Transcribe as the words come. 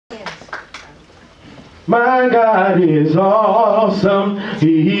My God is awesome.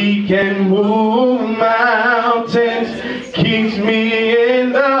 He can move mountains, keeps me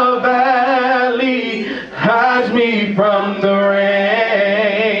in the valley, hides me from the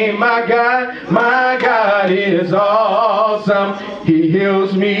rain. My God is awesome. He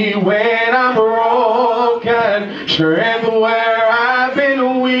heals me when I'm broken, strength where I've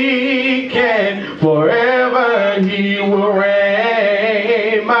been weak, and forever He will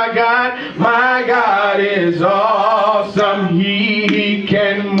reign. My God is awesome. He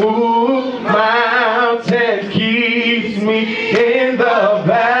can move mountains, keeps me in the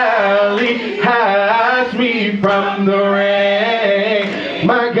valley, hides me from the rain.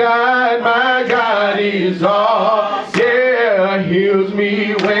 My God is awesome. Yeah, heals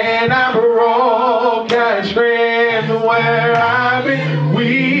me when I'm broken, strength where I've been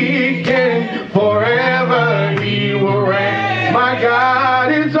weak, and forever He will reign. My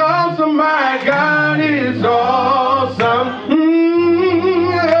God is awesome. My God is awesome.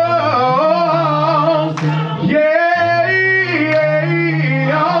 Yeah,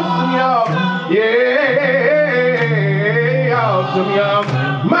 awesome, y'all. Yeah, awesome, y'all.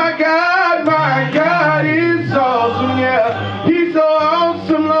 My God is awesome, yeah. He's so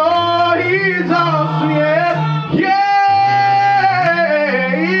awesome, Lord. He's awesome, yeah. Yeah,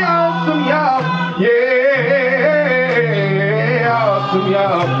 awesome, y'all. Yeah, awesome,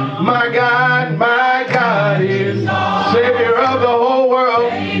 y'all. My God is Savior of the whole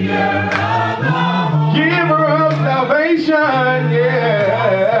world, giver of salvation,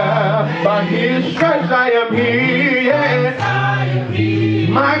 yeah. By His stripes I am healed, yeah.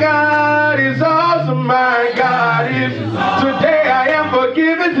 My God is awesome. My God is. Today I am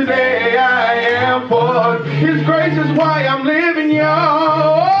forgiven. Today I am for His grace is why I'm living,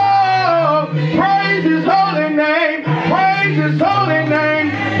 y'all. Oh, praise His holy name. Praise His holy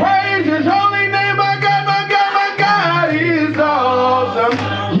name. Praise His holy name. My God, my God, my God is awesome.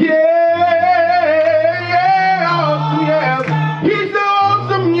 Yeah, awesome, yeah. He's so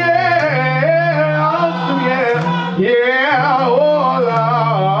awesome, yeah. Awesome, yeah. Yeah, oh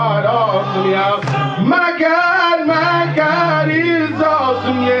Lord, awesome, yeah. My God is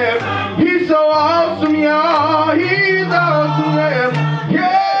awesome, yeah. He's so awesome, y'all. He's awesome, yeah.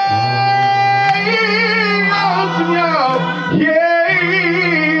 Yeah, awesome, y'all.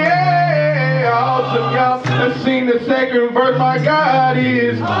 Yeah, awesome, y'all. Let's sing the second verse. My God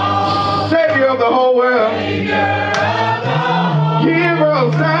is Savior of the whole world, giver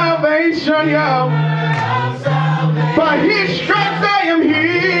of salvation, y'all. By His stripes I am healed,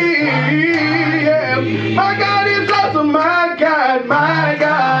 yeah. My God is awesome. My God, my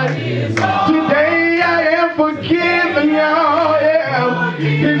God. Today I am forgiven, y'all, yeah.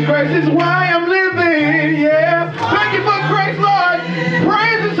 His grace is why I'm living, yeah. Thank you for grace, Lord.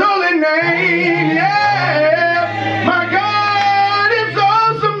 Praise His holy name, yeah. My God is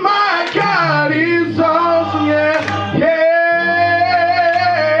awesome. My God is awesome, yeah. Yeah,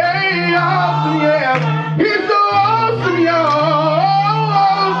 awesome, yeah. He's so awesome, y'all.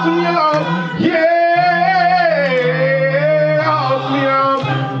 Awesome, y'all. Yeah, awesome, y'all.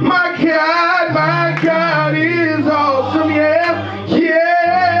 My God is awesome, yeah. Yeah,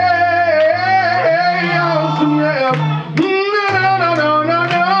 awesome, yeah. No, no, no, no,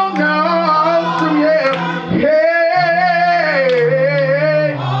 no, no.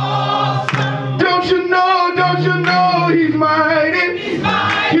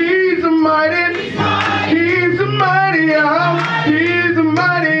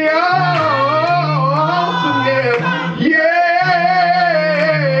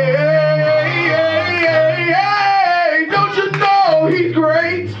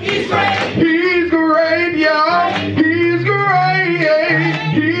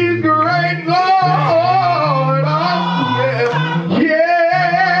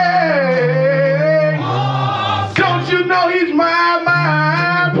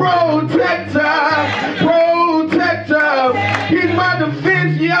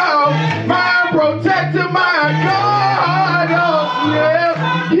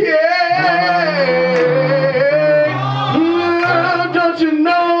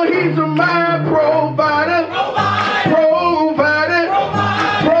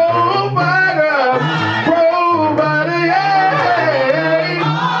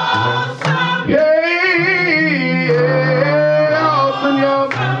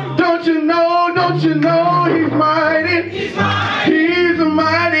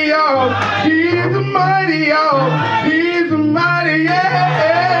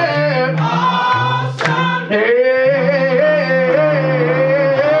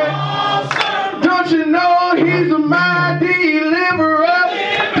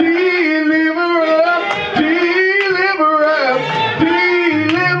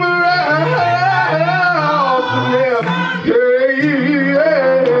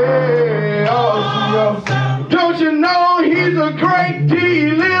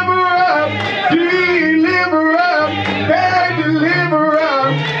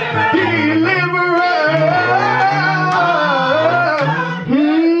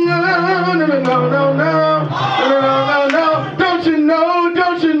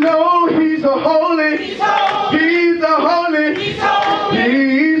 He's the holy. He's holy.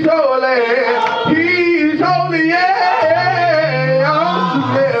 He's holy. Yeah.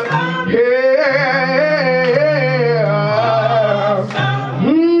 Awesome. Yeah.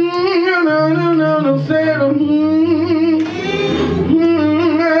 No. Say it.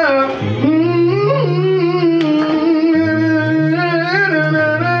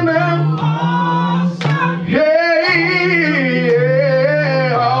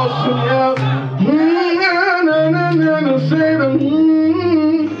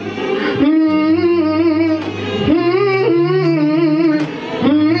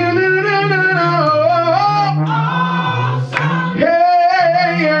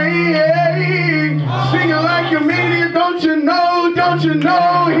 Don't you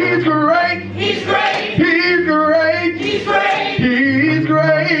know he's great? He's great. He's great. He's great. He's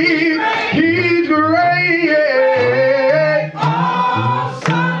great. He's great. Yeah.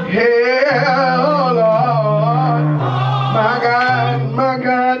 Awesome. Yeah, oh Lord. My God, my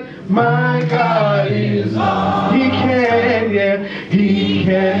God, my God is awesome. He can, yeah, he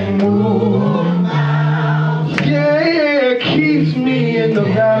can move. Yeah, keeps me in the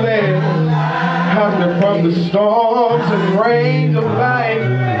valley. From the storms and rains of life.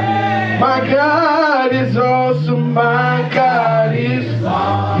 My God is awesome. My God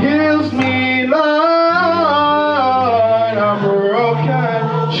heals me, Lord. I'm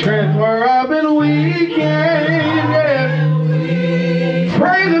broken, strength where I've been weak. Yeah.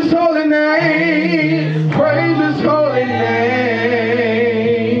 Praise His holy name. Praise His holy name.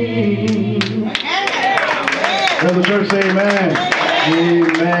 Let the church say amen.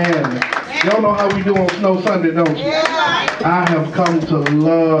 Amen. Y'all know how we do on Snow Sunday, don't you? Yeah. I have come to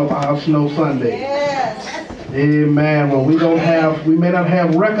love our Snow Sunday. Yes. Amen. Well, we may not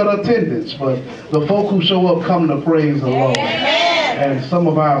have record attendance, but the folk who show up come to praise the Lord. Amen. And some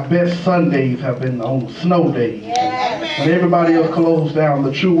of our best Sundays have been on snow days. Yes. When everybody else closed down,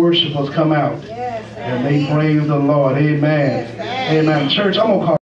 the true worshipers come out. Yes. And they praise the Lord. Amen. Yes. Amen. Church, I'm going to call